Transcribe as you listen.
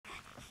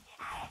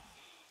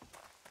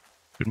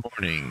Good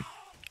morning.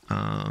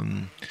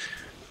 Um,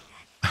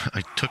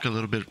 I took a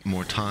little bit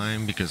more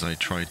time because I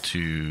tried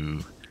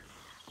to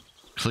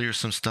clear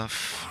some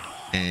stuff,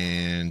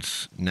 and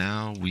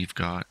now we've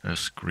got a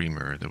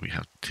screamer that we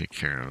have to take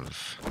care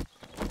of.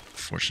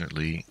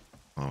 Fortunately,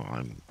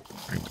 I'm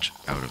pretty much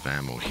out of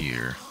ammo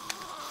here.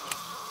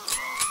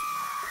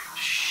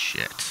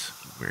 Shit,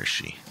 where is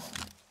she?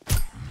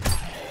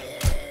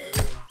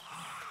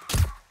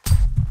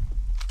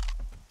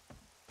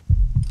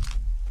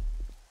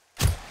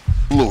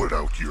 Blow it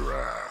out your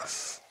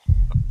ass.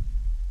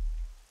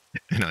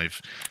 And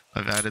I've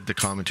added the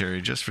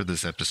commentary just for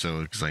this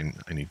episode because I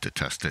need to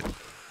test it.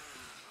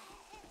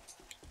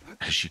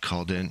 Has she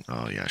called in?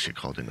 Oh yeah, she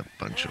called in a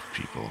bunch of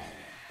people.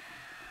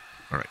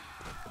 All right,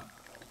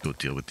 go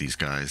deal with these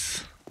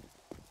guys.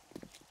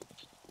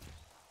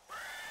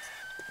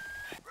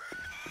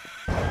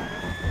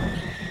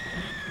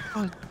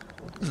 Oh,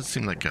 doesn't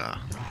seem like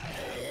a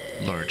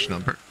large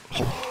number.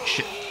 Oh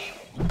shit.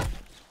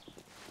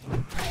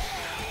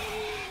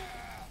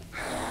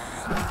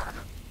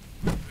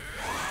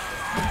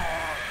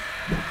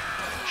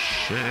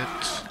 Shit.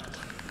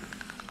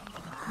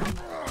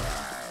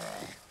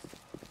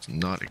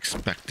 Not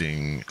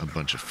expecting a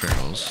bunch of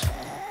ferals.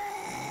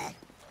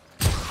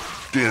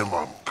 Damn,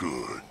 I'm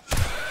good.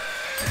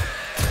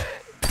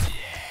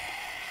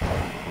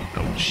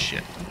 Oh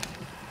shit.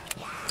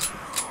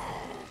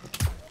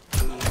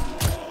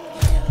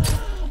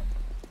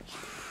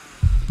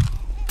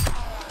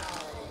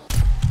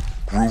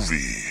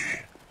 Groovy.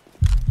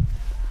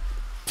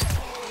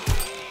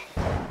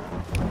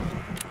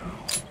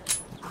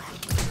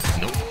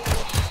 Nope,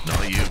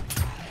 not you.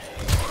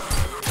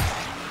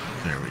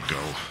 There we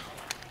go.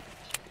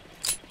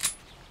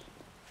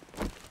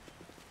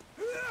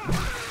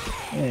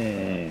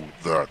 Ooh,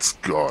 that's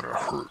gotta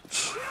hurt.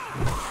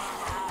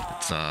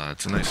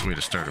 It's a nice way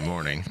to start a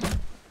morning.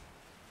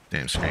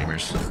 Damn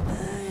screamers.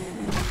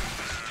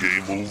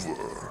 Game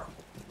over.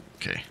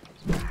 Okay.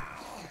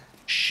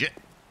 Shit.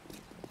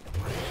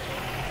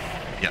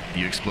 Yep,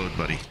 you explode,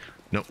 buddy.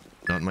 Nope,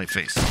 not in my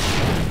face.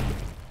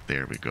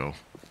 There we go.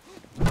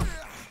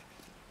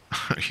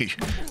 Are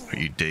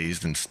you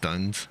dazed and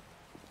stunned?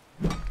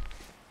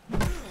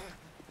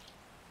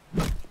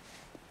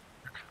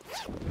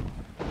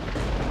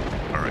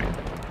 Alright.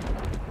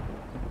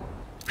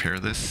 Repair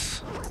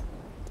this.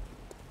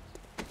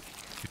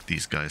 If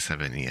these guys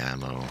have any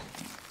ammo.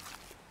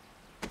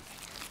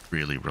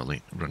 Really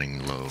running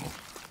low.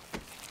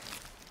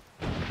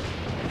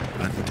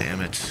 God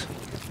damn it.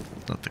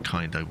 Not the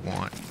kind I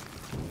want.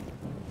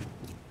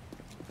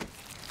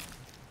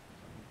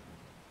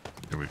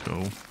 There we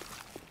go.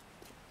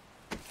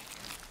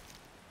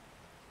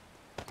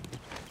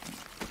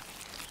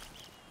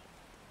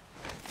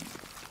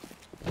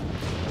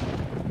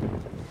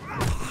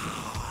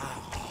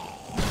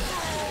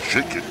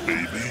 Shake it,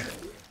 baby.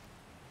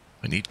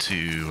 I need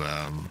to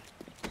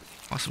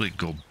possibly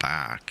go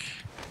back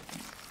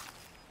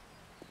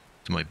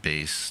to my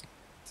base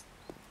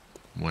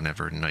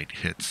whenever night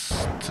hits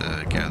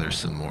to gather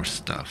some more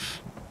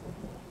stuff.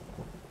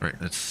 Right,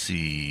 let's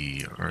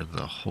see. Are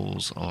the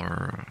holes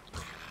are...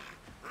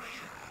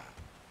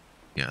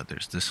 Yeah,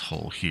 there's this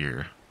hole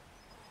here.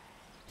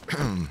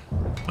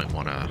 Might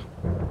want to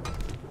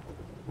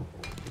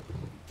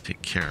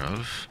take care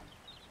of.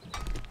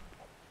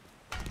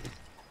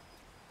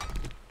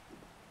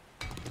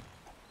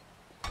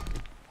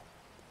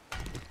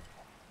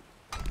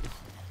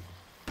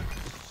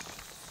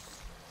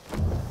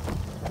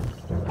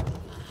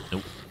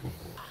 Nope,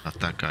 not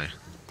that guy.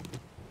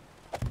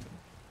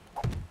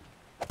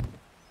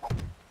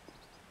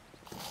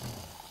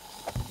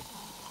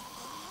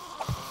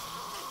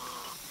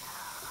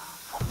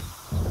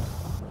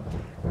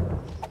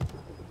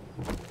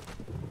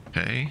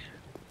 Okay.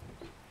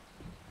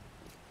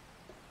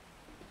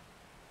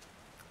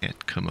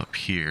 Can't come up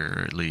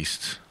here, at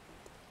least.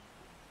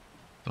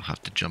 I'll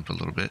have to jump a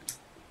little bit.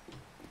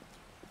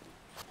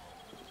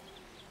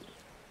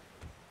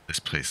 This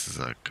place is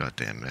a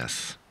goddamn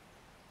mess.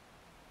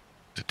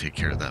 To take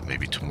care of that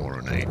maybe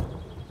tomorrow night.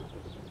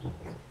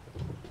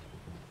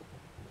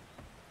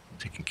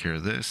 Taking care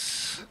of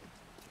this.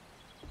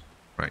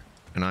 Right,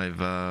 and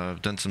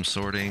I've done some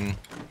sorting.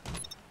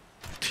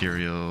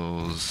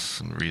 Materials,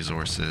 some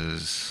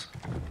resources.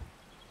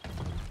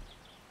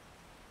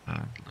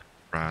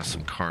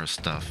 Some car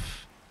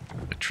stuff.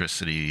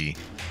 Electricity.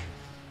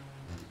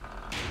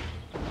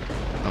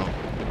 Oh,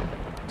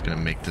 it's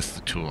gonna make this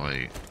the tool.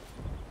 I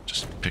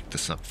just picked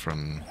this up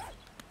from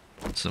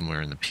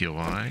somewhere in the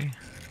POI.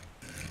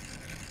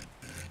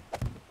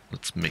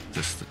 Let's make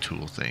this the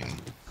tool thing.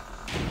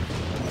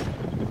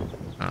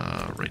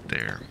 Right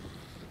there.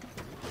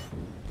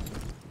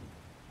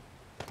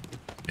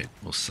 Okay,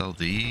 we'll sell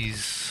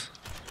these.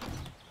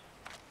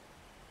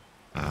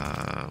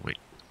 Wait,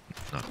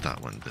 not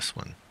that one, this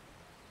one.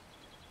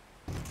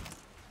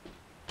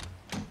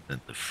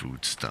 And the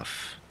food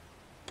stuff.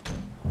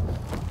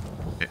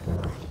 Okay.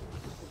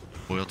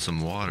 Boiled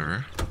some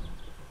water.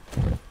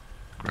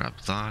 Grab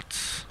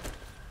that.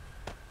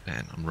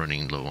 And I'm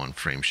running low on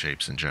frame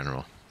shapes in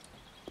general.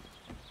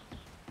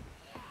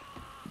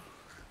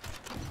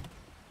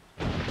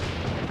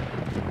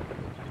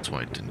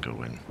 why it didn't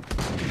go in.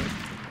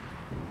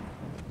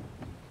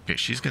 Okay,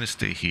 she's gonna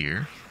stay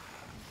here.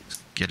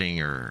 Getting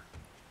her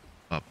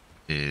up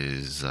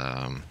is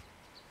kind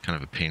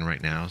of a pain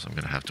right now, so I'm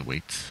gonna have to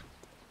wait.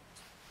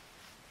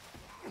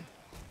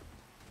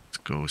 Let's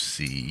go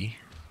see.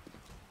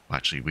 Well,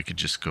 actually, we could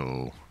just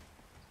go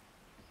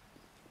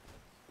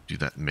do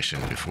that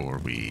mission before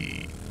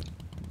we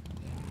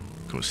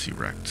go see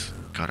Wrecked.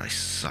 God, I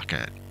suck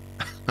at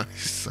I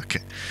suck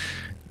at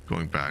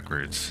going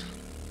backwards.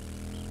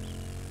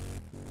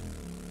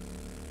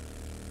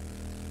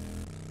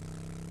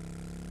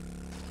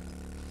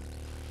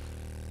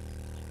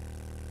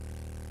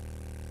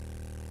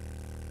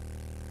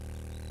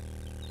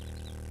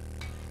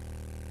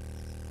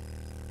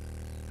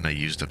 And I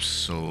used up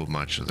so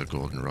much of the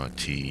goldenrod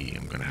tea,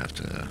 I'm gonna have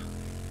to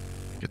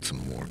get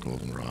some more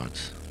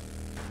goldenrods.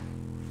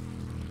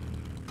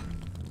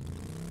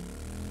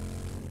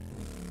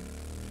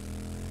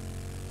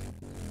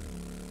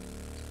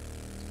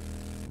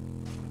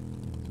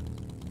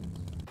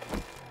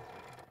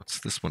 What's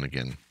this one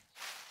again?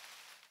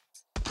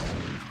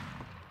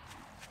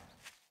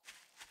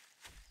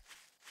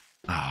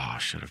 Oh, I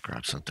should have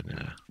grabbed something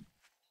to...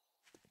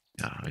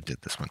 Yeah, I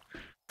did this one.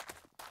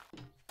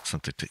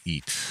 Something to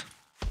eat.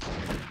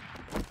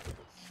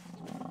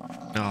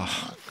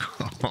 Oh,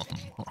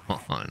 come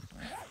on.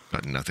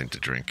 Got nothing to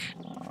drink.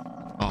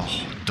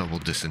 Oh, double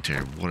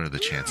dysentery. What are the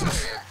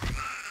chances?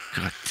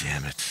 God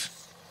damn it.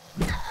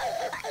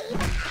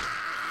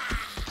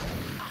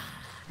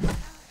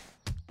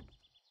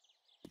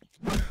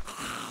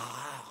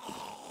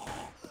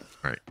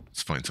 Alright,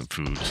 let's find some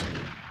food.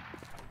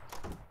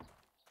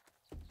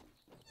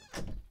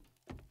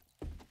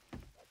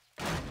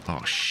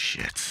 Oh,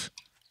 shit.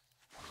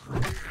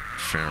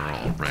 Feral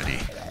already.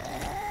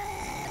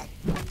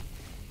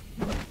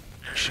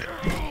 Shit.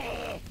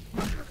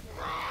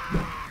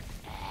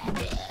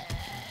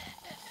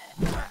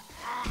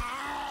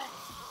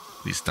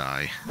 Please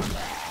die.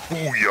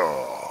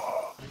 Booyah!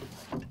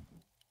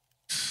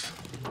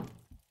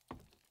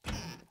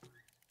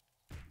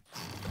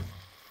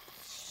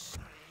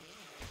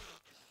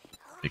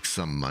 Make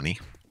some money.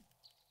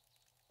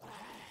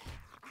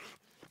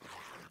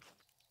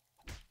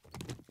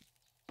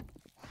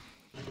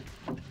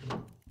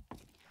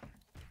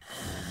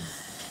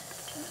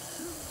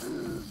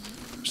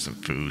 Some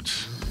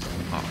foods.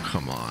 Oh,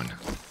 come on.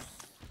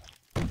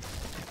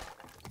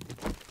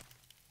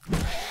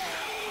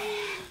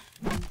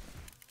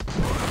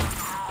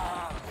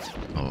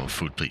 Oh,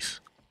 food,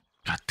 please.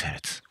 God damn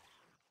it.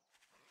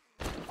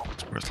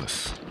 It's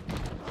worthless.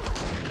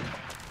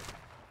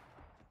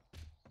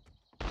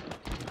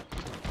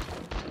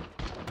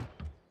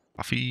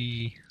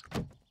 Coffee.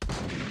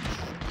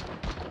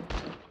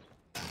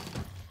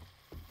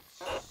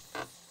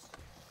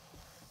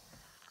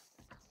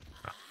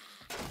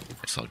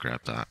 Guess I'll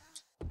grab that.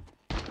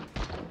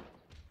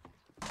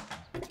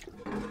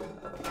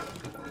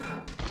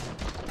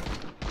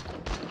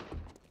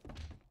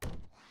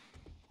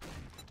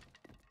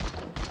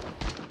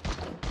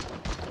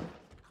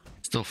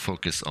 Still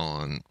focus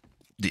on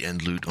the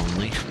end loot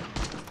only.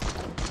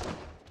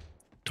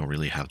 Don't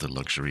really have the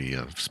luxury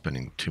of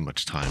spending too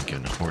much time,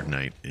 given Horde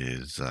Night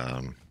is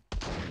gonna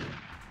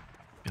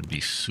be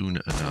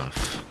soon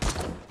enough.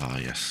 Ah,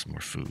 yes,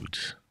 more food.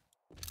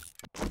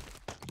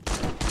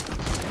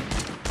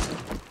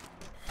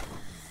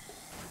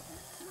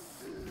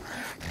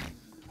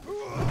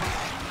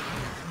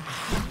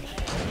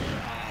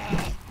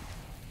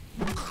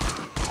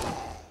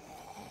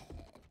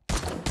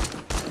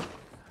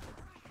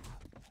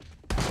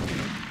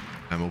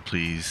 Ammo,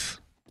 please.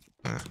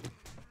 Take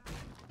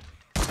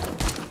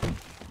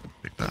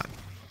that.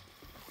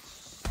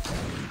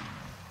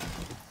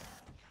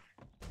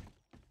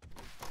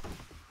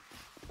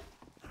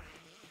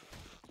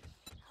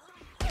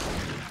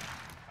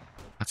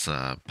 That's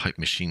a pipe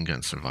machine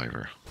gun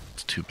survivor.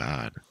 It's too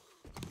bad.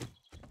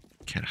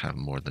 Can't have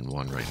more than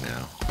one right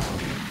now.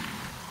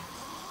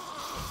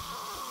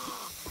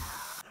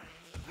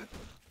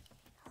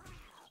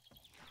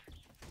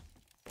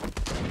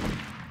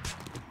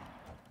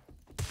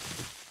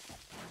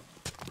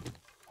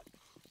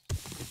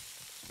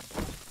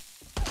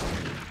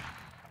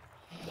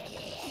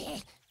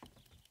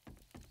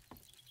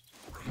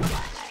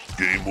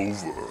 Game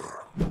over.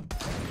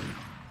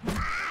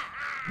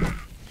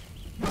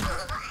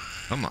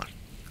 Come on.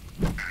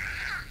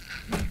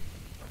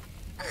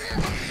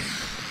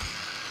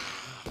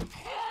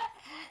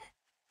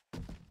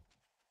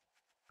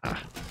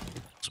 Ah,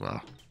 as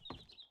well.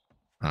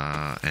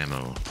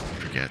 Ammo.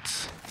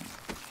 Forgets.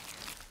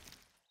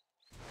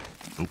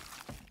 Oop.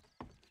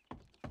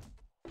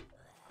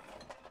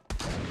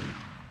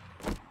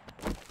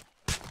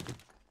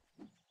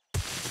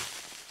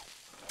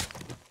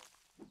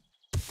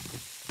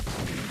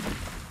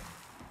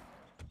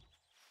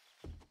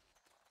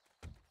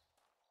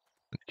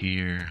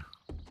 Here.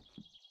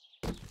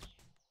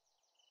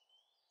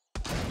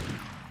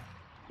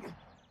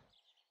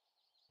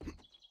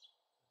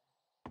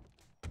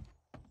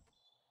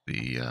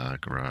 The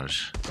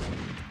garage.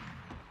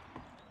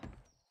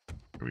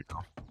 Here we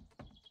go.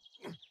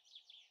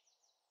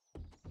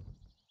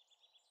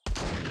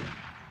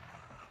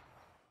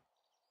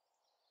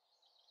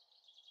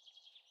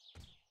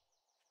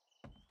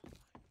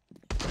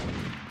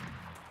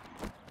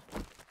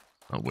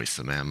 I'll waste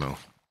some ammo.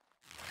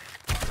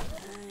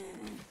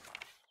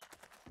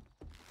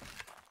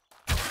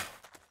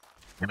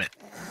 Damn it.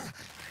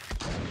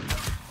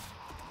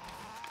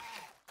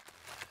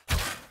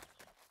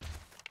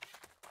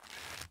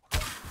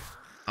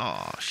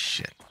 Oh,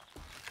 shit.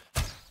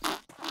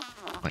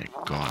 My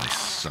God, I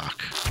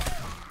suck.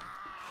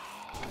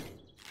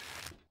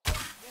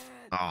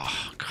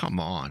 Oh, come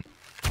on.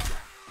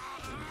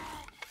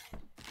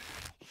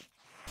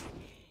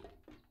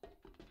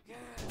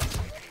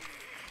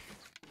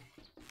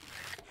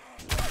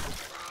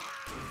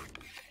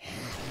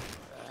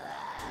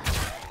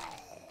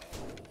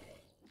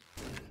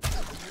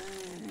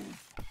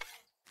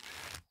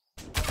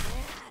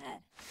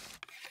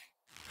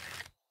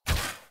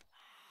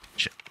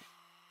 Shit.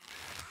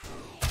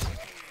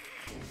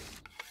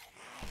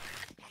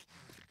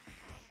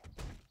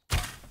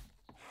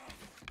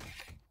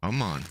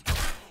 Come on.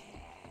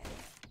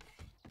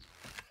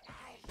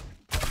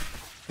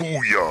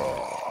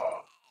 Booyah!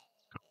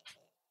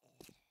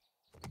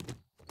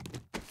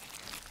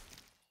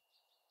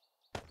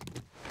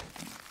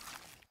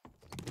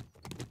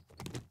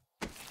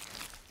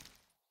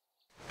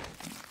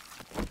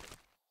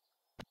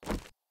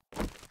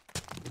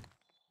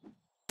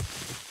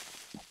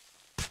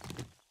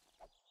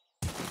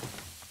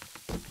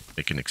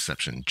 Make an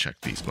exception. Check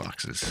these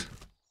boxes.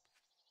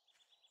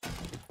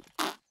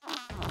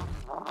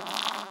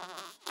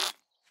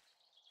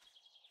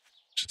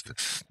 Just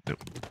this.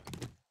 Nope.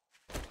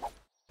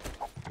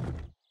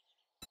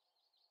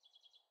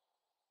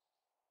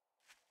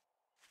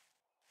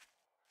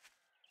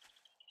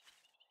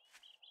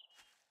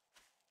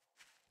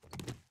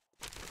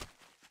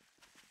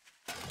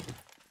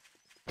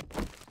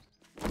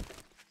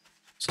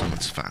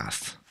 Someone's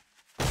fast.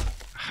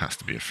 Has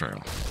to be a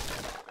feral.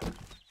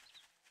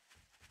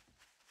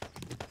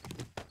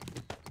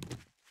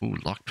 Ooh,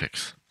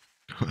 lockpicks.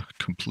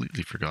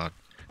 Completely forgot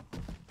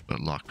about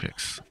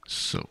lockpicks.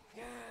 So,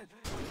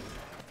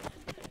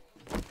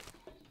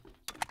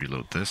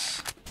 reload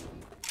this.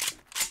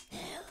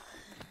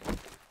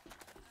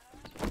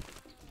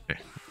 Okay,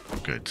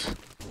 good.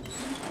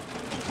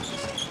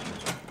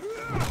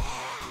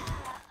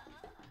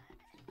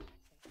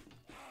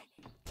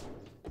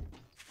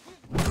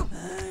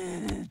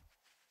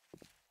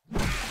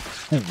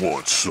 Who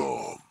wants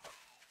some?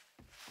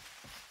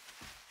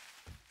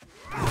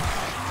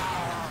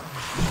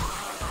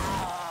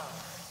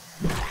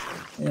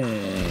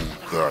 Ooh,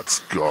 that's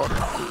gotta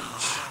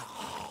hurt.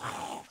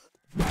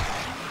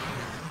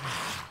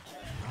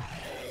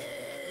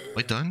 Am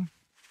I done?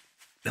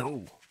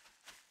 No.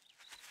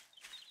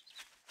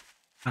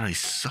 I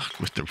suck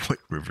with the White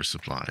River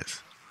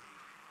supplies.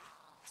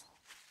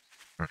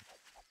 All right.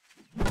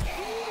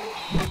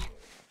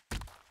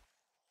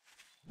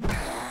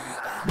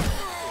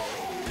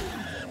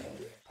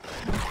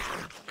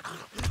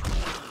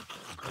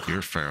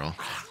 You're feral.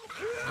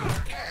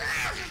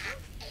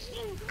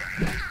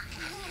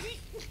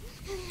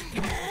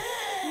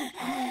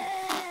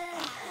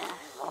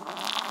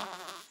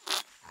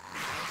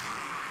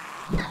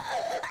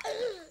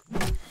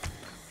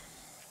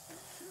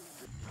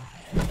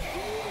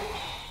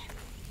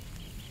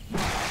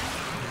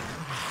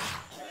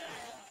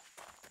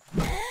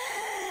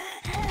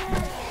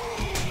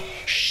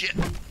 Shit.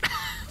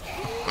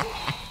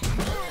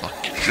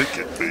 Shake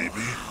it,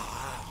 baby.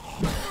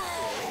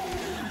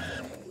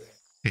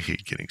 I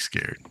hate getting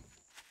scared.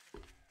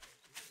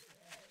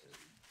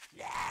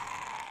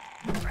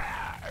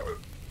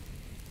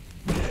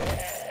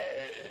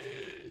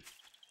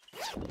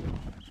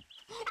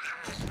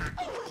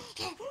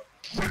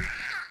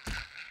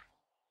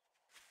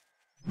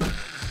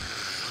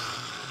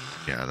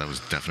 Yeah, that was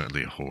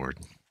definitely a horde.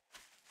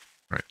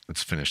 Right,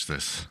 let's finish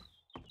this.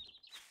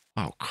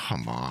 Oh,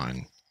 come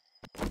on.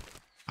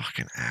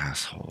 Fucking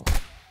asshole.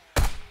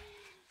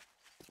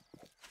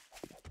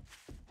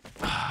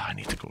 Ah, I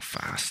need to go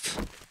fast.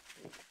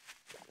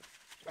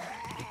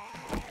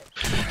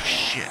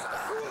 Shit.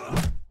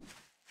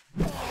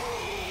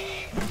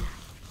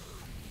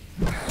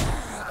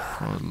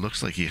 Well, it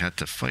looks like he had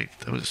to fight.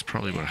 That was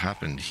probably what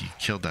happened. He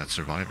killed that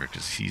survivor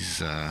because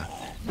he's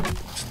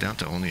it's down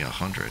to only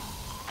 100.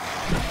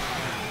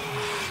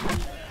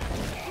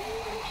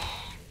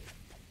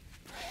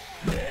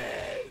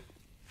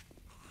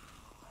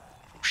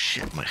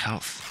 Shit, my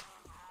health.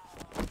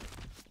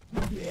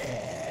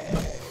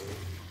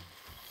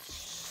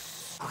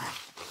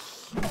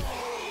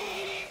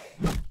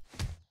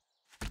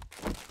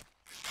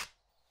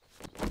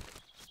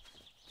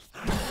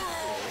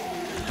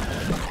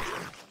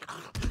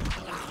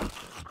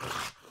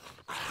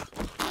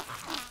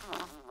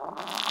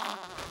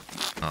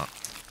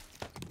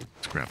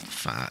 Let's grab the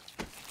fat.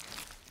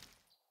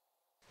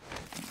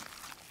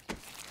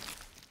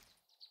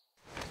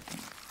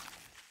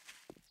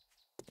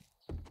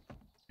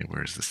 Okay,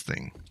 where's this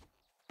thing?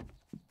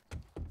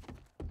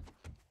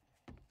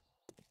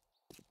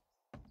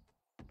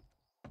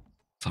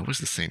 was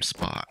the same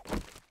spot.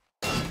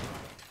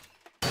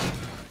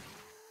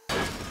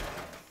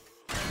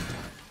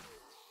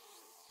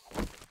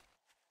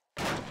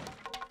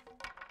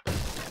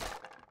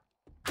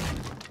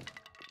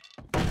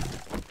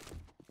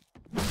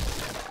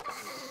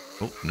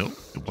 Oh, no,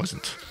 it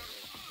wasn't.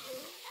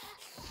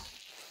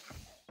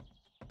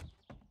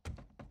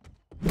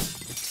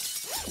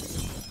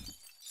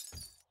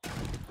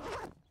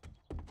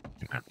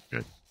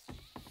 Good.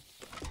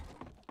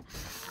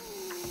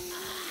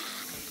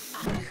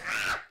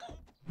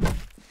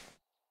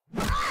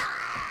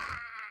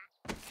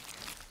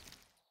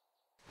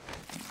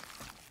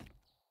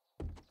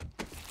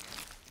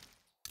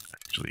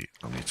 Actually,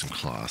 I'll need some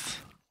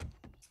cloth.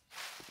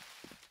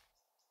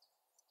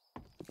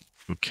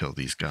 We'll kill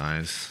these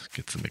guys,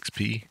 get some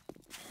XP.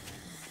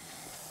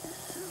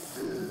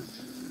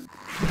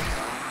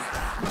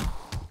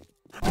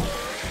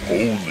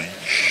 Holy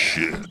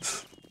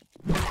shit.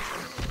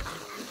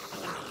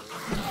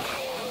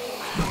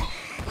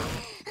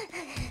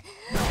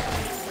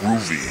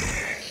 Groovy.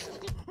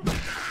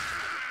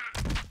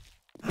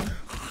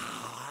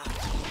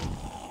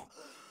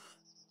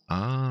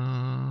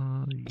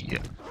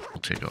 Yeah,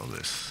 we'll take all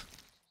this.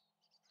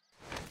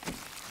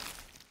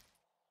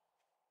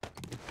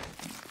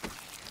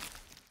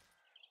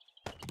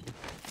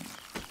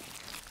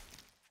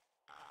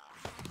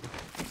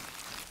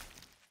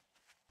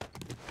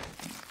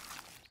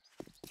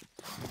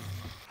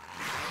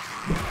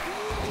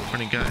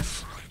 Morning,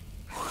 guys.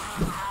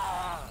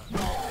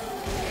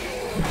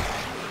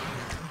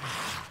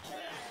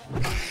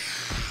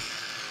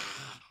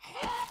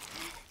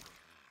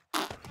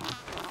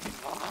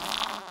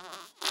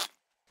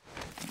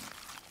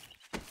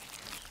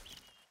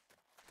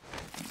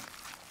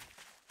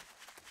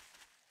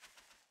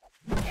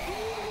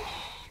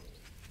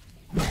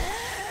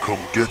 Come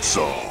get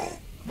some.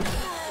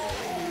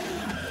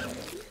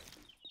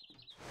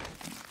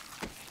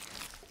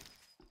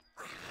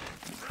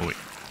 Oh, wait.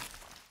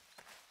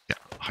 Yeah,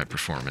 high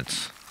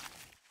performance.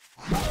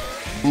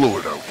 Blow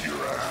it out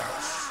your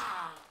ass.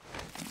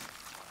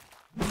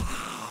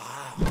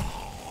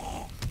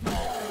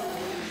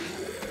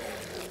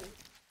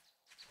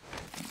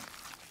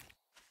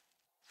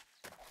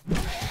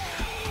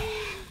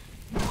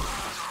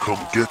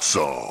 Come get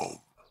some.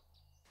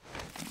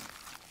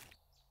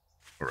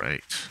 All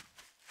right.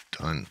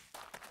 Done.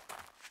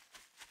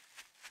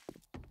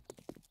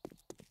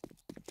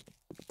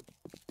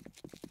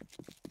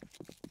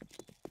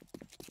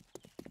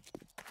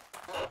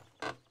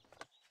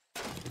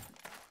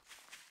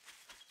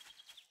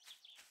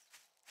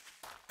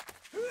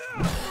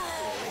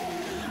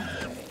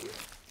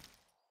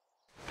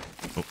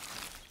 Oh,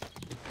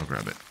 I'll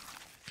grab it.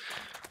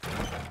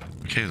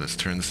 Okay, let's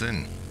turn this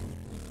in.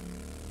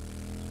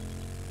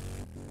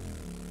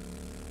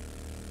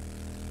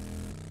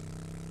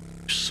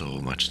 So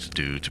much to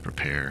do to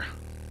prepare.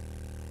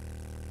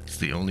 It's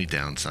the only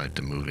downside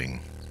to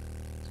moving.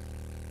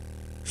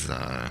 Is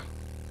I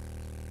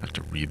have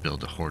to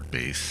rebuild a horde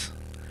base.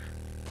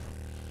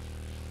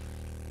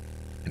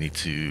 I need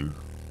to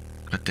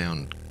cut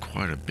down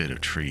quite a bit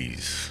of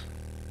trees.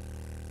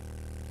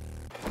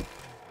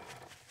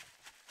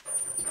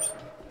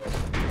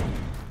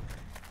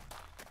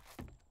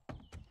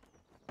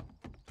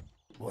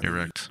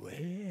 Erect. Well,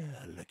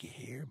 looky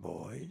here,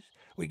 boys.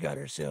 We got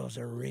ourselves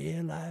a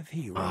real life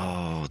hero.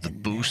 Oh, the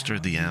and booster, now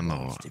the he ammo.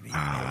 wants to be I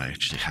paid.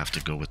 actually have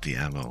to go with the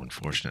ammo,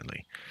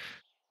 unfortunately.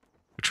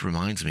 Which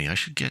reminds me, I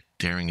should get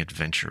Daring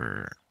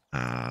Adventurer.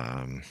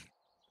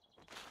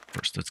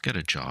 First, let's get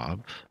a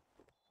job.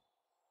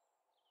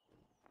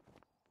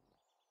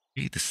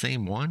 Hey, the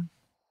same one?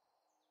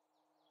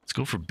 Let's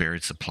go for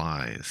buried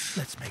supplies.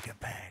 Let's make a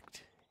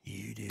pact.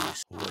 You do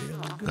well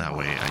good. That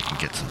way I can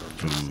get some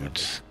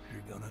foods.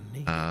 You're gonna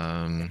need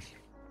it.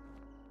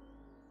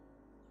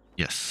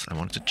 Yes, I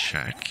wanted to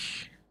check.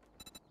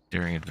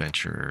 Daring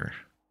Adventurer.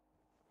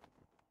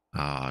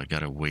 I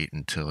gotta wait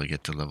until I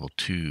get to level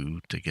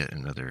 2 to get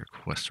another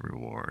quest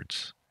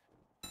rewards.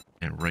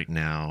 And right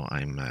now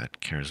I'm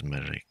at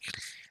Charismatic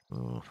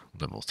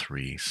level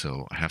 3,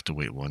 so I have to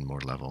wait one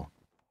more level.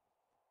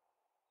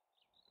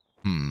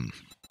 I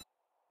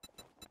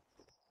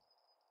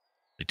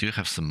do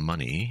have some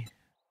money.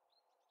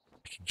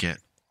 I can get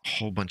a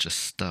whole bunch of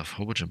stuff, a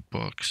whole bunch of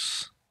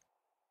books.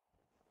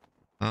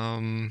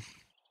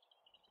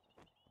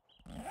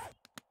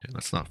 Okay,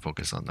 let's not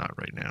focus on that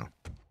right now.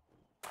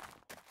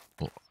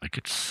 Well, I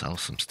could sell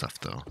some stuff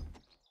though.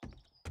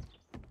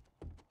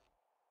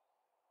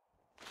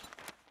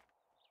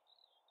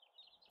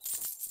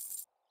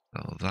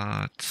 Sell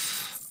that.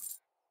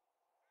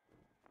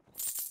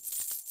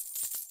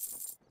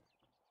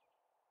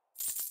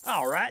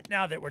 All right,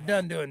 now that we're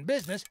done doing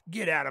business,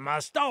 get out of my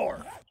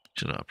store.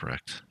 Shut up,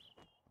 Rect.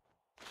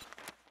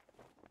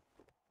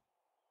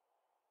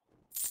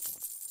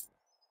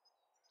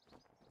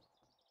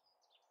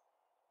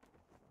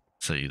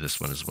 Sell you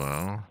this one as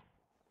well.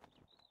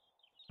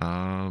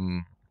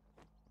 I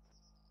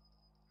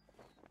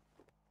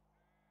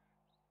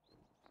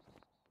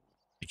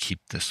keep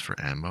this for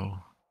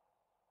ammo.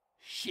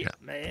 Shit, Yeah.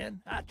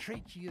 man. I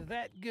treat you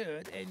that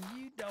good, and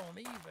you don't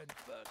even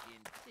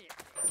fucking tip.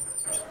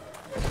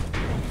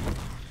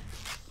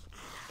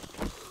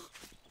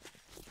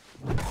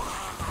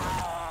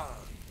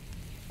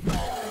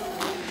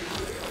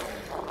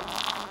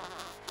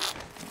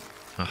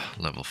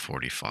 Level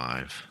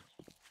 45.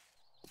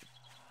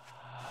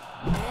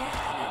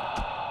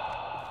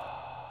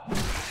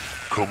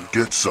 Come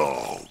get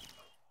some.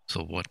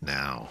 So what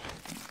now?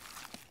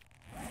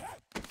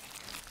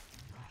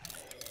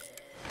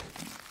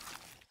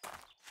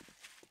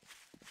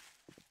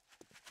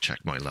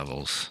 Check my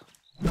levels.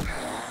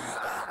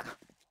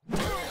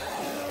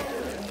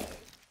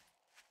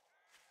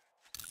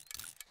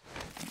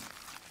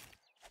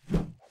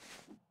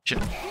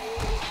 Shit.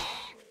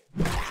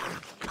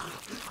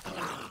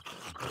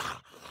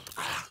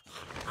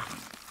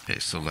 Okay,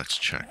 so let's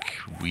check.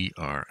 We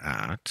are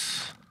at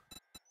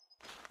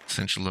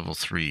essential level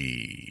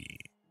 3.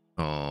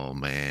 Oh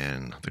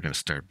man, they're gonna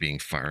start being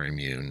fire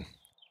immune.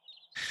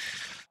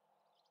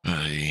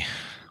 Alright.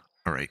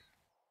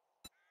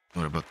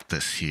 What about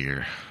this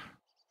here?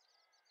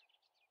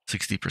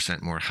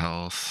 60% more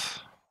health.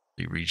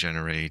 They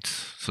regenerate.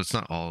 So it's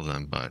not all of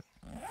them, but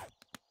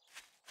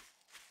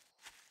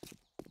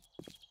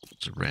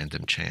it's a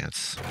random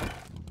chance.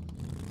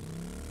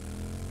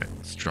 Okay,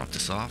 let's drop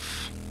this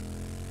off.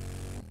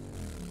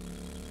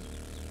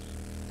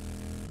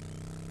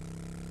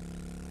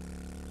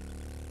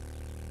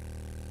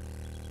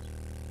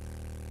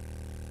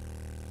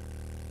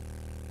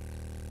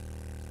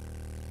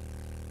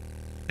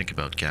 Think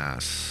about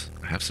gas.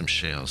 I have some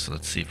shale, so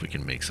let's see if we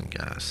can make some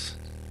gas.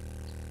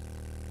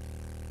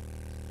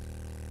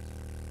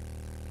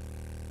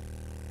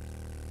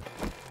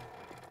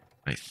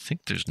 I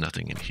think there's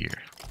nothing in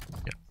here.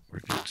 Yeah, we're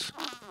good.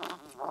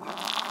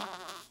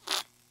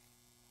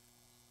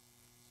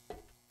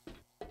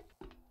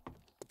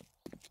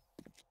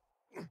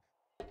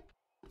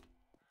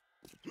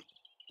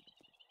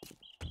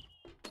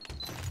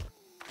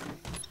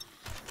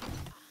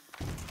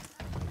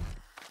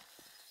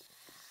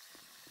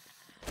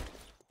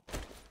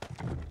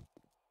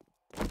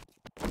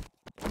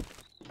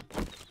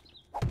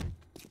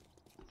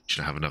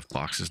 Should have enough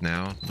boxes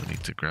now. No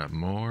need to grab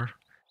more.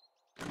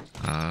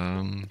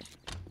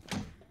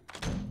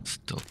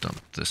 Still dump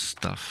this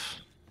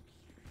stuff.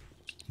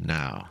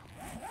 Now.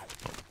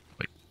 Oh,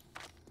 wait.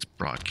 Let's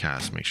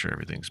broadcast. Make sure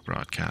everything's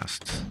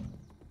broadcast.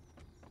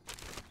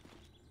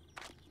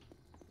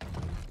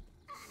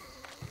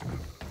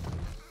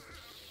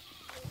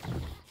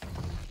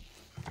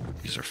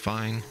 These are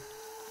fine.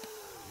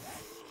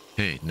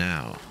 Okay,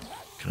 now.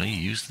 Can I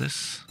use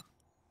this?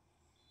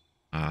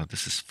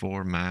 This is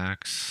 4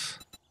 max.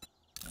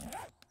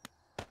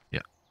 Yeah,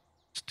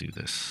 let's do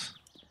this.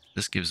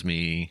 This gives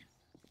me,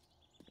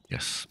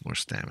 yes, more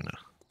stamina.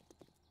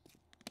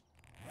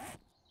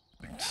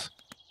 Right.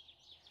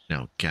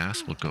 Now,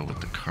 gas will go with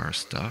the car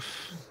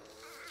stuff.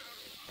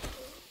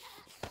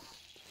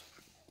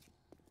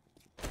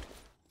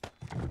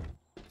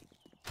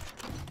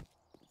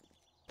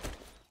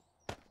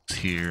 It's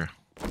here.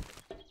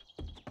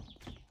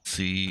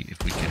 See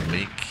if we can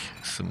make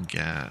some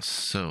gas.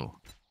 So,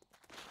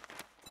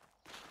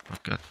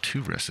 I've got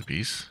 2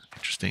 recipes.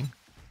 Interesting.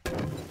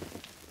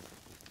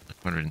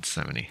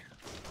 170.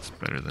 It's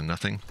better than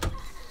nothing.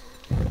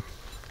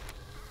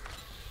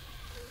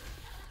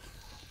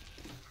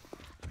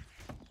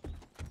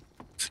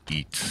 Let's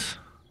eat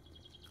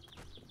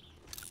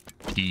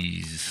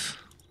peas.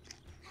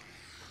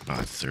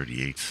 About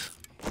 38.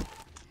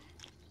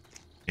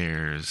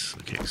 Airs.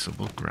 Okay, so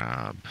we'll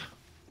grab.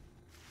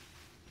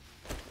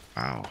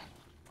 Wow.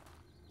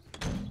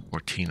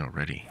 14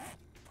 already.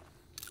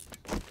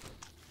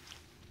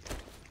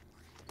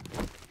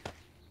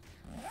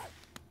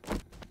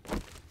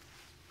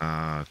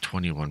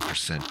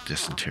 21%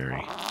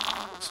 dysentery.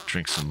 Let's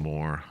drink some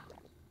more.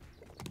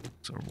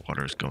 So our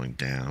water is going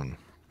down.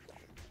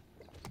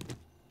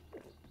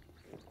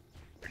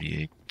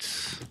 38.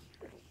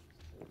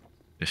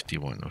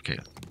 51. Okay,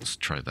 let's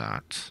try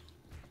that.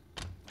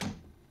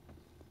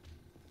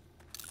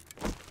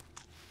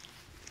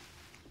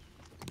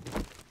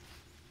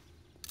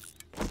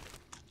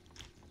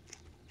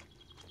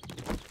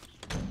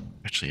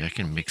 Actually, I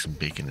can make some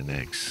bacon and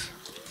eggs.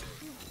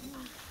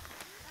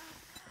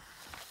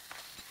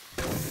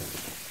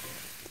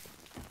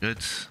 Good.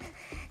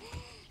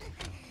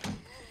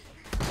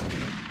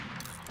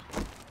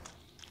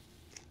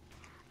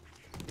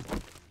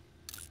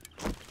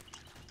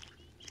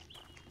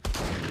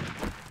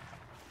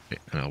 Okay,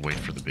 and I'll wait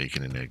for the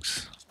bacon and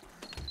eggs.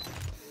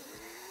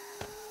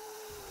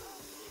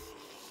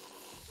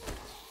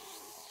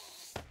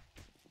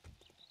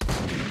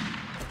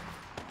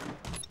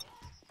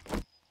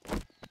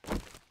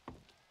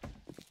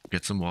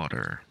 Get some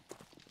water.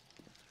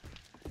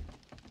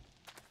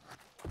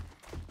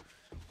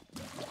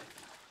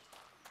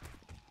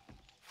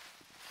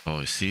 Oh,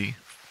 you see?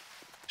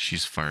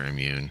 She's fire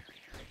immune.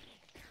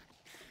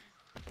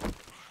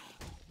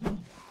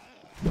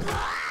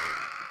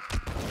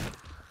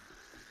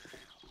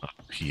 Oh,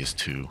 he is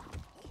too.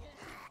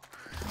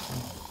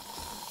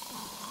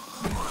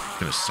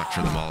 Gonna suck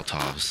for the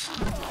Molotovs.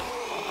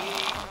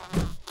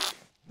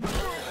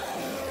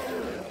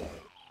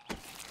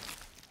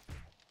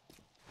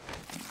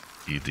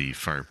 Need the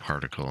fire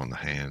particle on the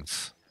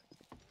hands.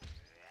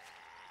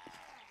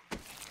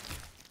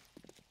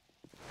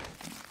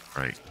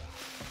 Right.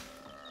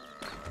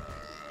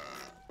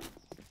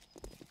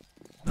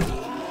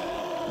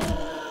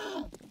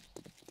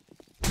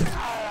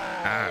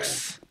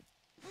 Ass.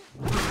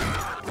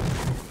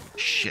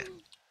 Shit.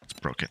 It's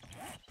broken.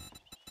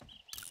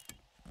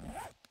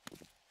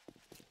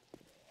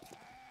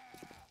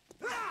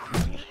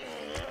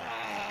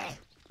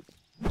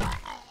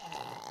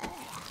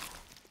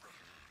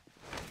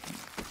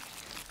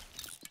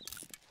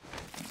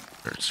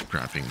 Start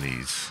scrapping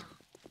these.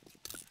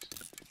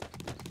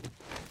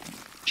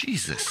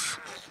 Jesus.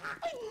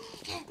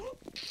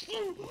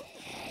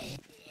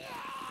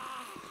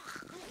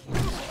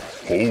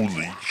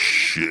 Holy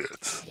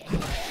shit.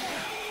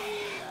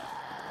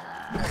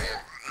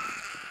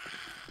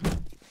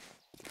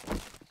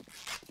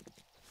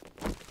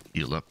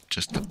 Heal up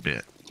just a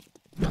bit.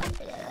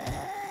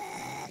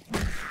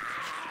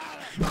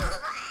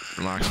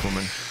 Relax,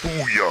 woman.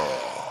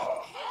 Booyah.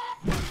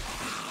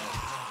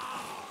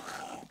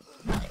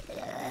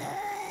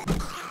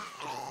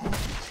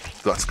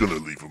 That's gonna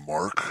leave a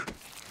mark.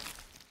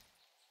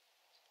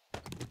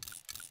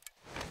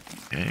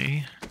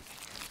 Okay.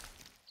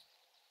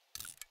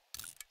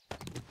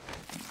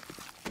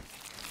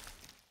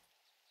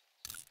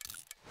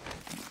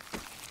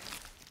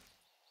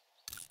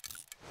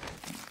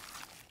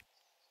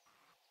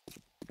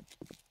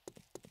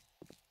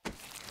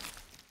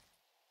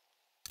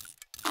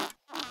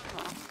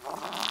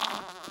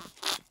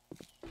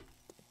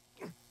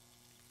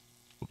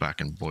 Go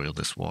back and boil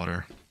this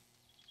water.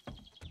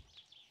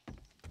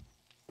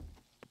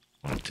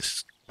 I want to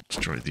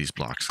destroy these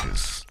blocks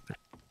because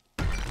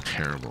they're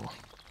terrible.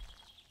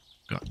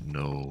 Got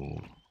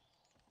no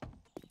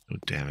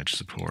damage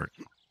support.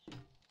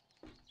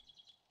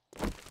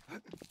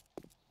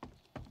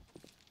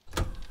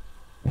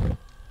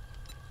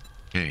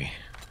 Okay.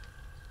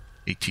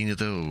 18 of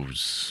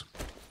those.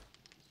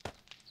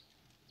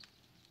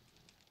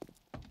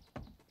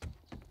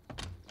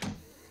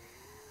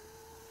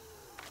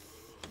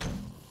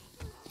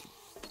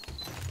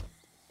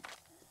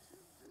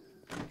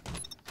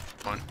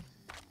 One.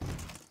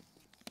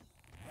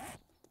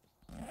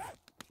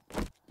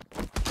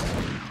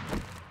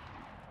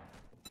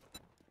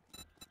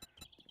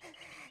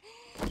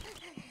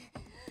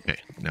 Okay,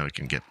 now we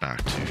can get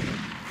back to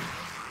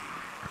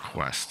our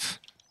quest.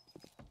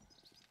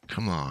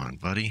 Come on,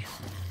 buddy.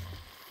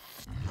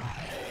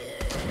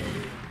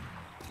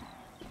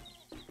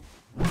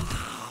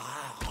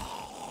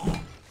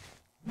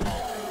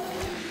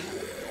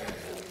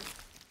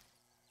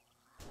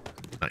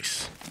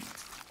 Nice.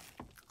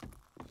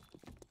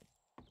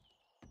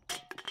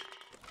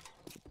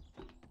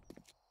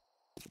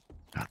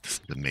 God, this is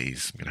the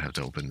maze. I'm gonna have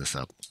to open this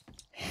up.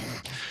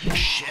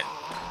 Shit!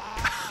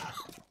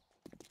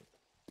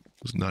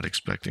 Was not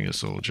expecting a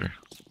soldier.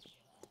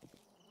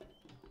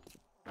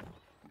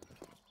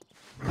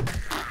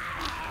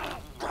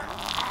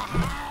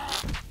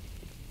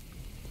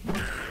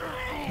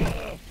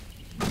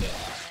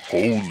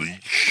 Holy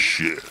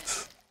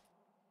shit.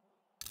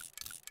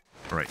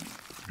 All right,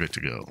 good to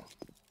go.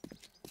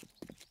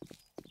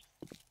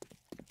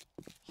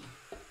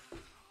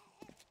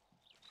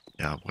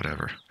 Yeah,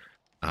 whatever.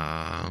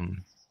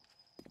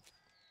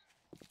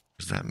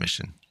 Where's that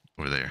mission?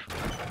 Over there.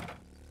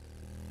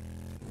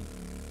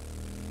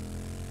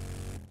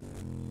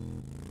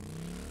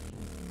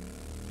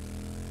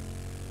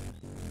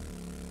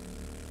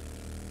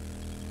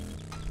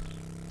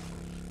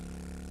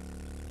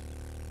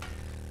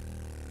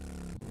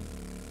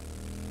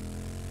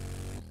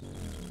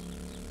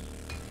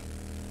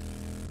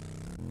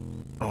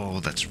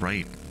 Oh, that's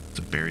right.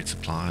 The buried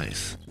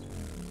supplies.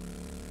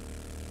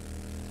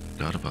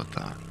 Forgot about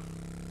that.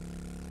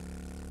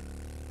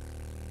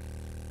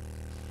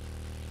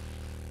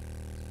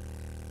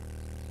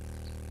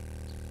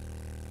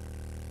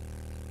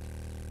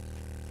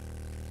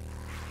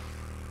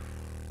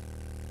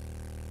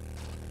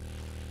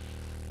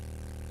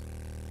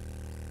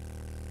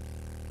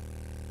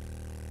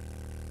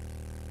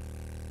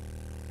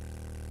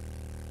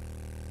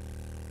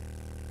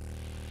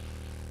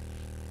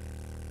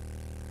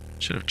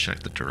 Should have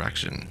checked the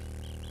direction.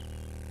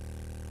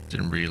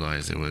 Didn't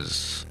realize it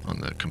was on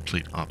the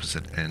complete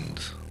opposite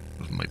end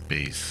of my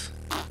base.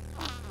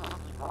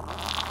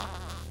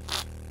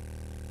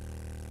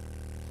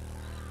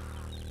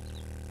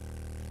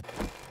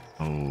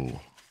 Oh.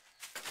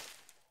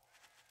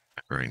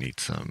 Or I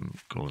need some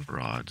gold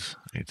rods.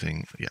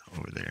 Anything? Yeah,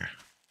 over there.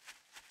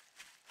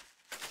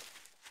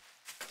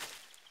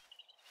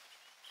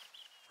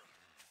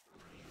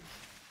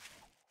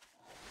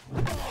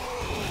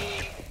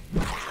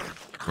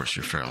 Of course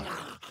you're feral.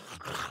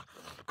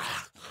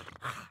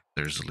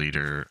 There's the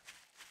leader.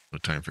 No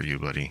time for you,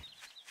 buddy.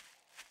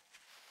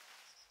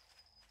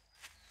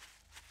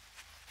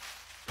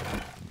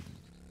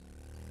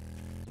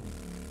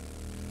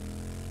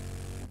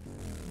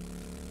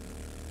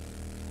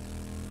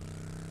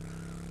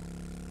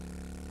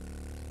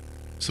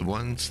 So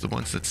the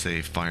ones that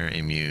say fire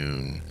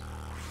immune,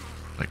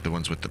 like the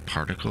ones with the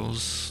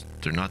particles,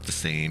 they're not the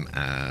same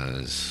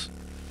as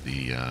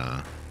the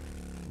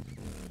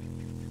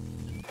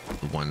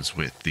ones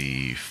with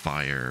the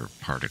fire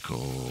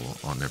particle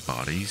on their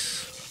bodies.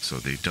 So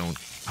they don't.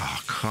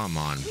 Oh, come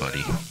on,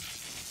 buddy.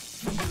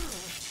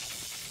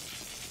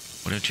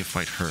 Why don't you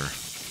fight her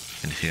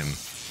and him?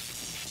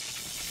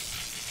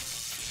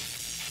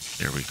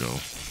 There we go.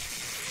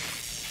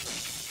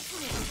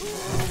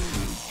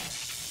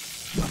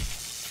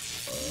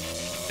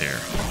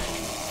 There.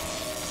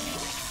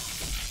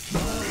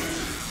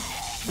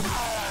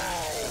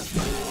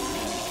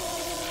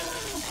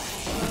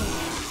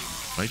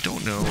 I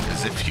don't know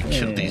is if you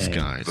kill these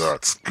guys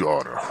That's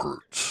gotta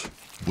hurt.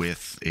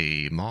 with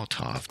a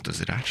Molotov,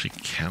 does it actually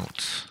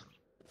count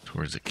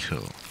towards a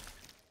kill?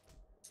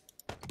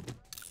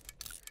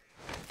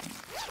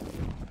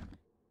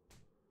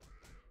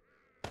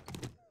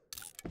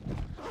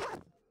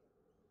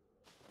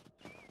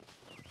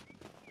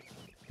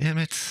 Damn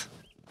it.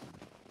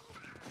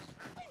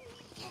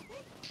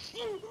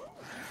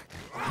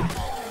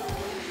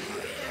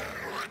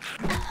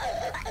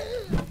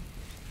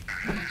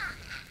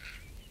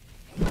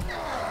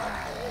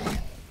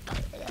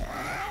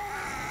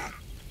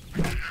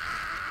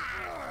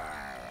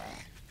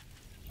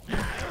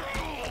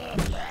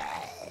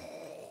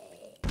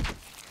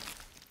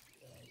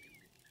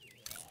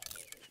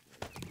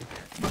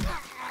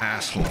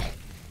 Asshole.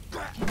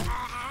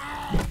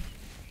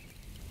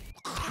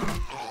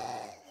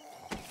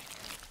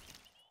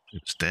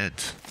 It's dead.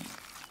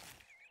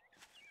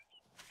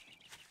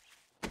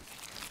 I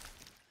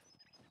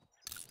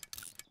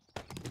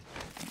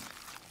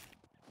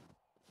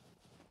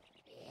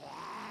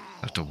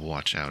have to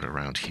watch out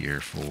around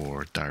here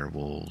for dire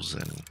wolves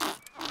and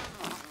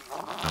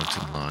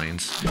mountain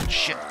lions.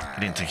 Shit! I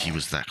didn't think he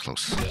was that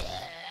close.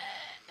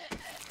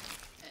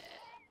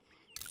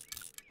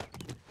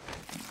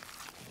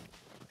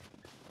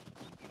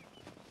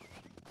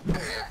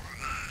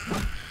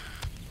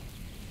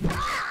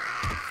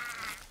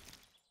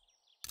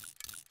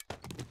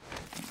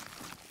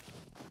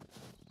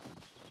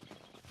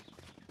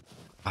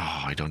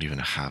 Oh, I don't even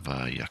have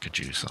a yucca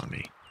juice on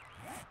me.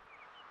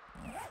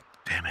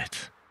 Damn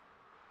it.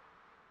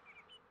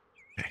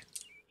 Okay.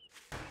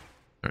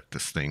 Start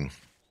this thing.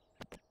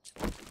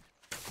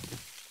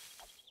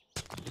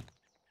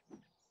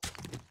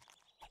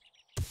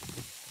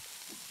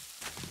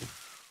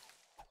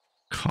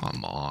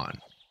 Come on.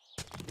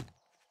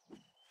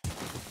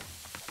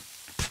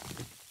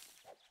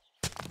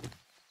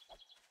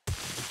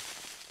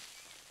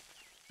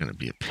 Gonna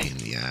be a pain in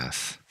the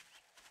ass.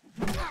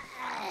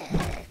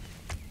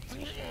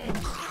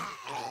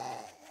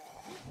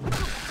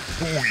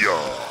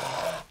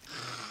 Booyah!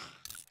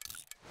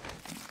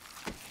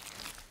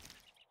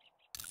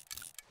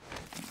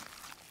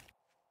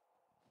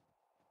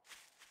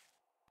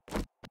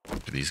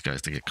 For these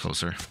guys to get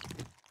closer.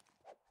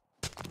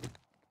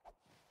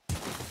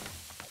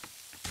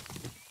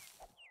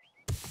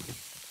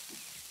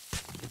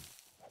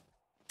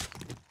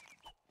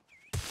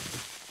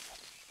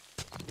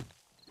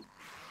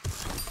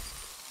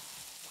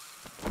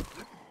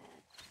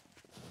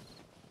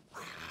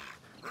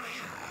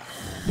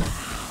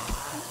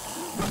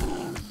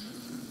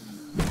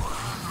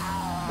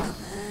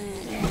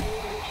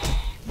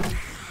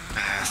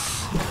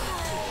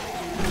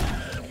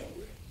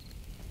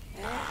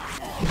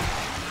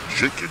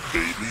 Shake it,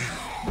 baby.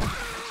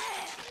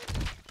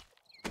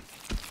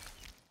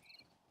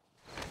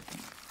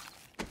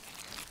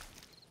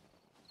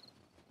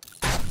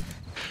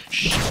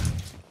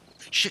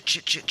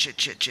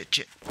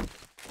 Shit.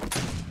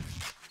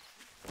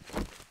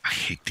 I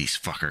hate these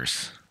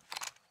fuckers.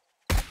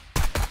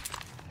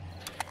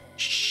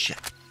 Shit.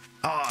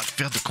 Oh, I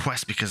failed the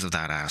quest because of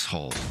that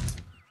asshole.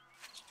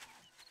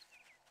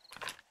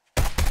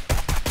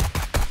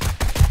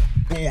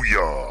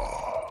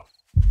 Booyah!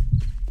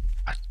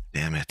 God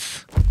damn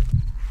it.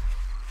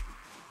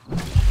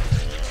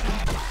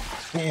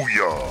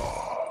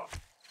 Booyah!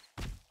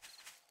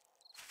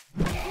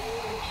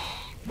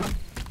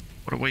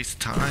 What a waste of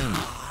time.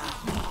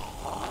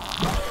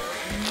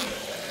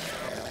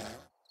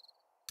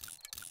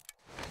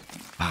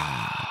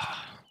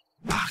 Ah,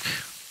 fuck.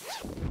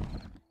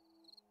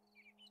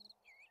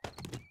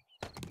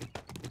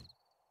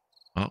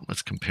 Well,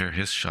 let's compare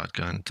his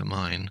shotgun to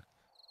mine.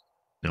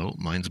 No,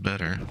 mine's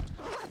better.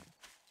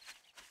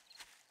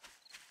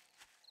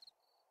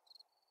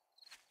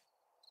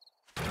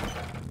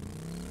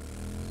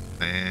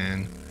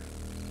 And...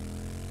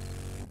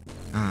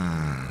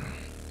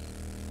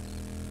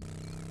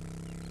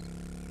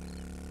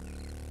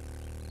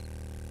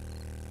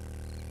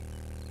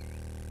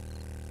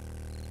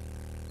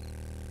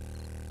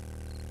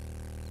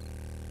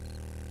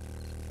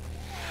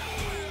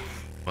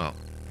 Well,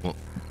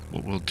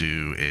 what we'll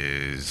do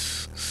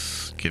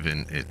is,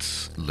 given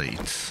it's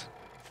late,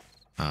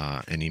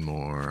 any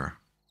more...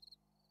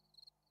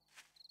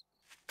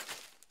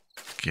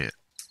 Get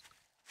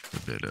a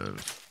bit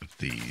of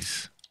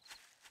these.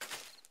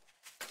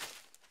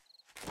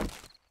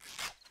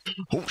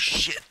 Oh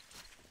shit!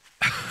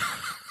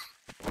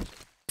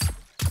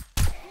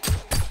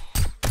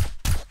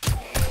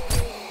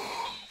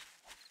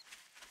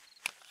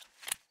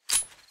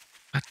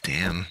 God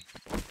damn.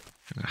 I'm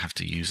gonna have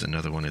to use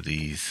another one of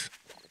these.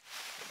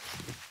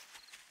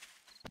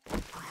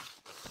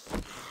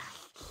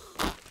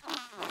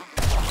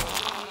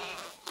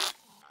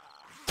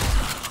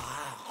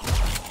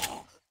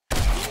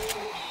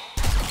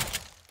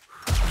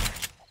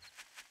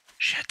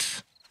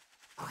 Shit.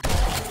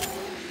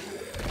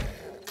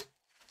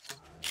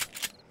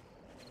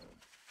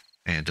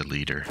 And a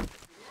leader.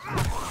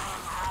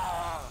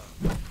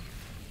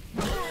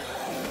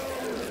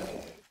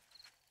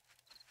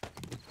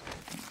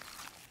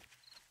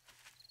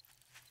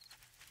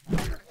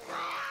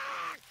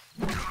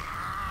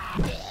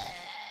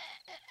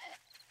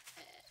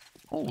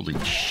 Holy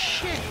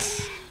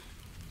shit!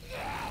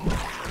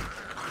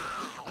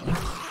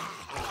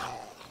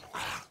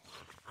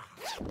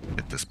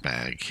 Get this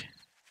bag.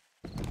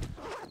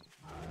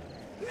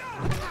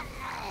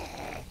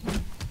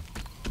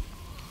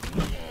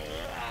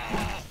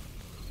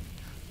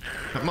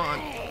 Come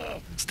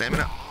on!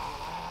 Stamina!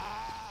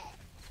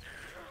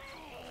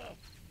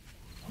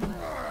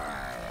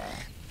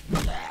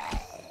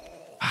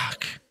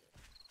 Fuck.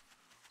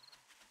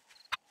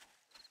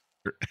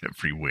 They're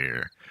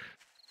everywhere.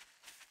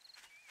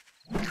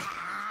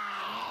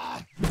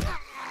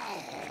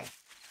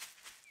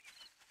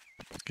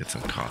 Let's get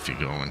some coffee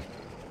going.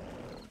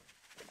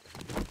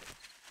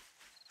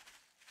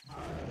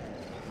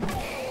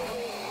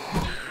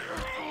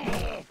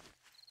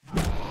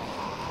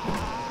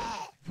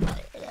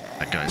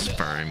 That guy's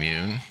fire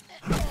immune.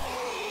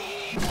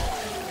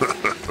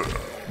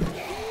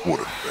 What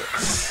a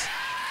mess.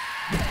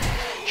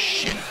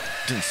 Shit!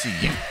 Didn't see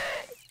you.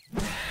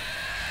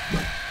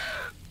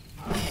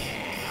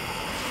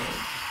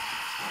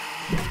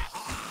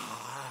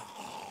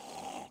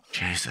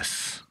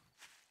 Jesus.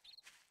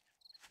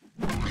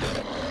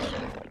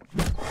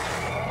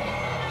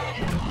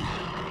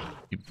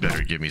 You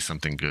better give me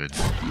something good.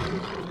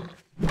 I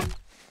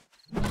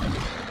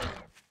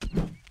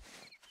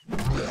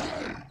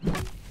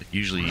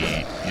usually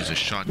use a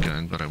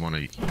shotgun, but I want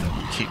to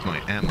keep my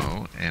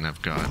ammo, and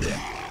I've got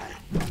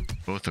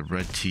both a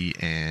red tea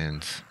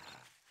and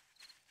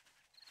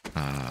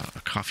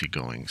a coffee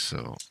going,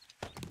 so...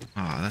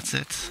 Ah, that's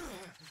it.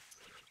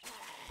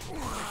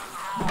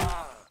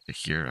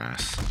 Kick your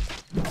ass.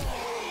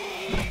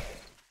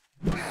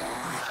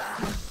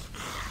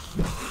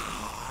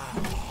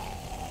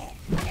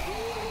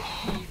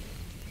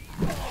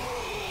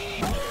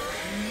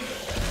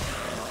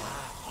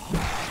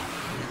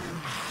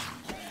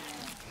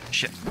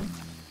 Shit.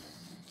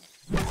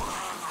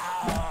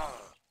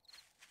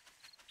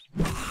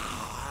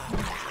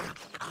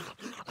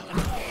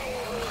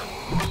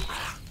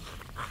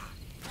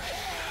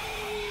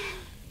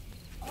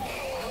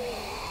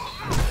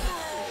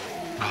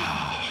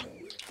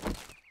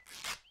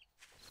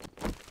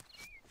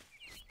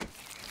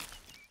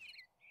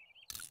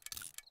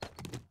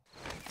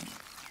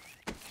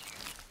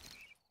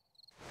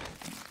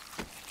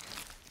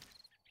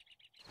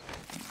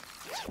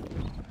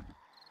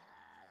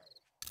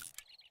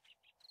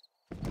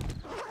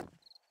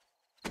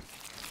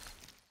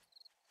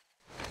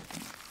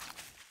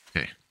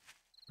 Okay,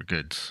 we're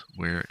good.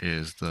 Where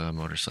is the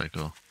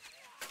motorcycle?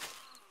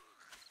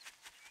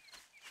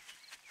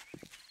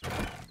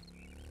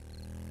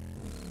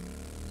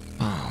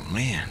 Oh,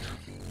 man.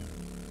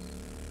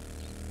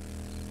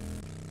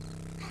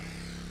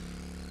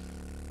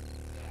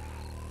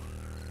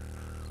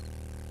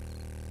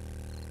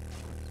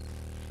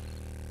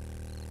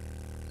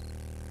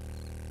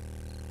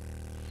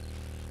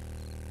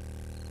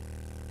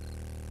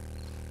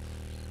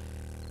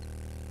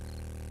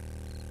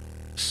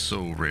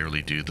 So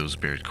rarely do those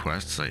buried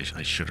quests. I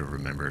should have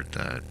remembered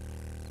that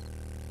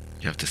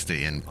you have to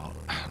stay in.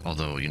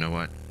 Although, you know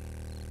what?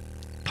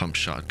 Pump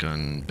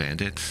shotgun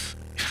bandits,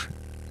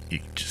 you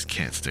just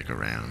can't stick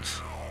around.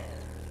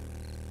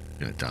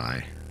 You're gonna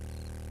die.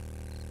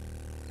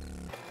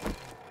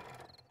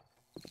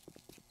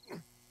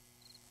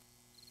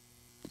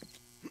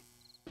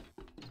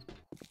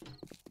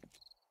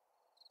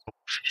 Oh,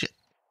 shit.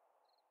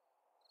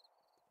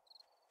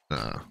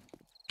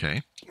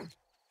 Okay.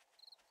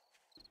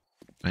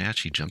 Can I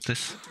actually jump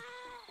this?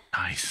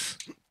 Nice.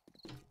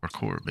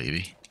 Parkour,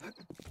 baby.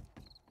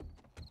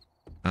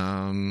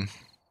 Let's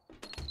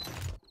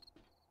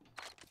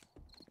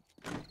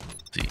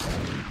see.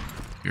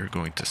 You're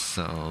going to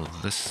sell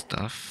this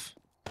stuff.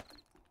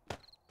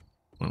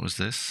 What was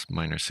this?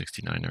 Miner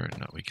 69er.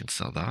 No, we can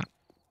sell that.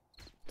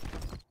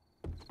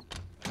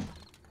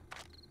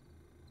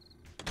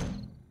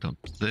 Dump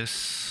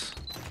this.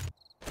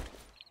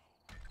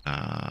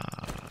 And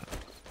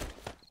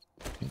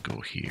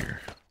go here.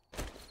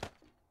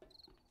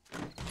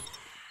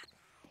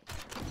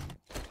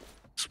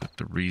 With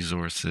the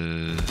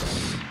resources.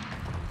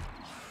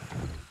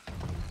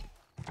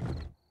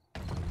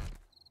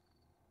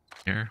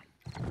 Here.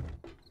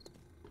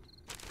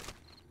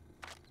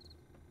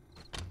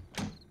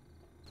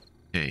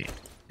 Okay,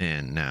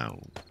 And now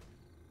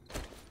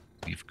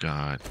we've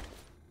got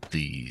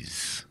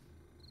these.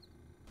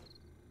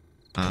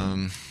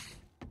 I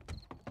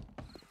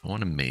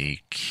want to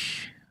make.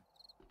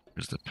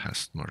 Here's the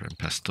mortar and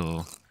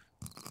pestle.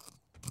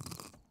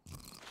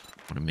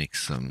 I want to make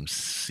some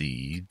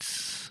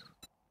seeds.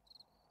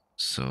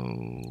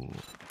 So,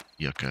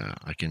 yucca,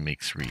 I can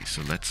make 3.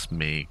 So let's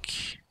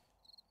make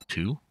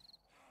 2.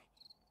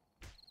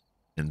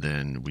 And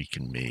then we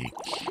can make...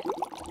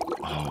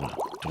 Oh,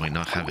 do I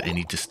not have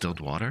any distilled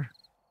water?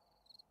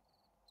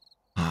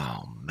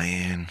 Oh,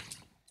 man.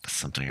 That's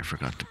something I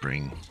forgot to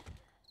bring.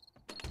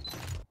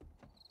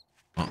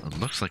 Well, it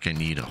looks like I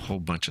need a whole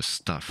bunch of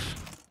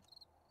stuff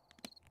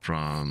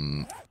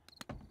from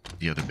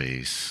the other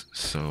base.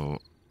 So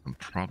I'm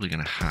probably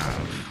going to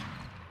have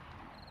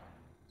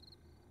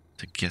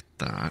to get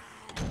that.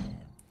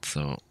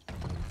 So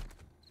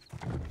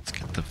let's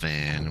get the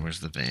van.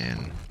 Where's the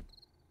van?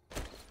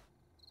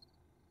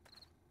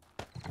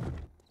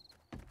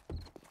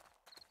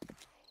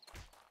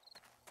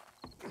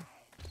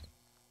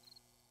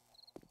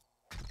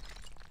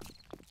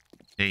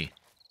 Hey,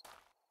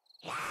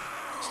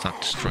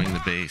 stop destroying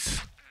the base.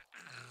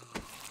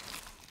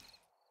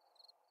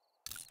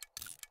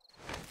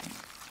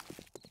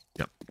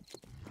 Yep.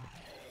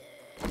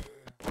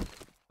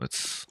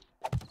 Let's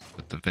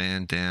put the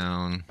van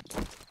down.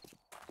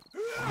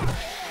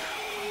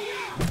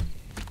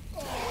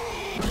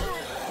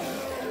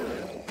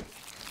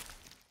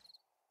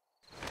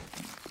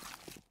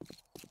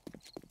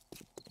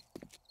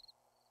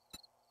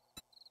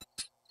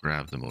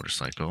 Grab the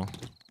motorcycle.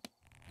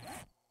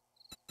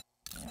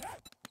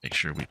 Make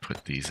sure we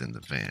put these in the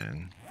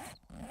van.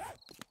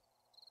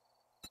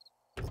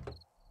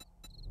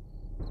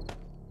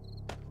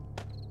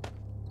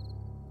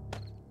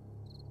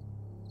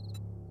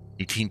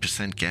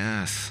 %,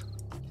 gas.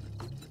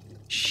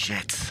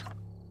 Shit.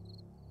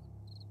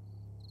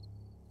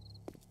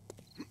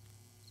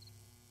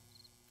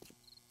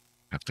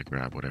 Have to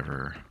grab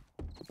whatever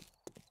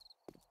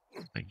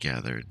I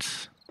gathered,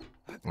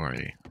 or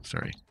I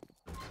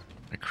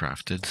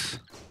crafted,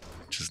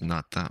 which is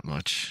not that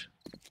much.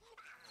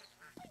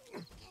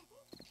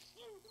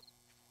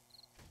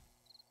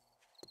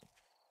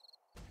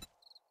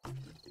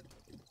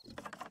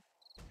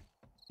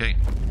 Okay,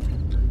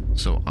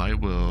 so I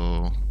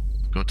will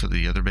go to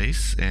the other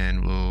base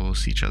and we'll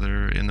see each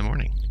other in the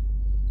morning.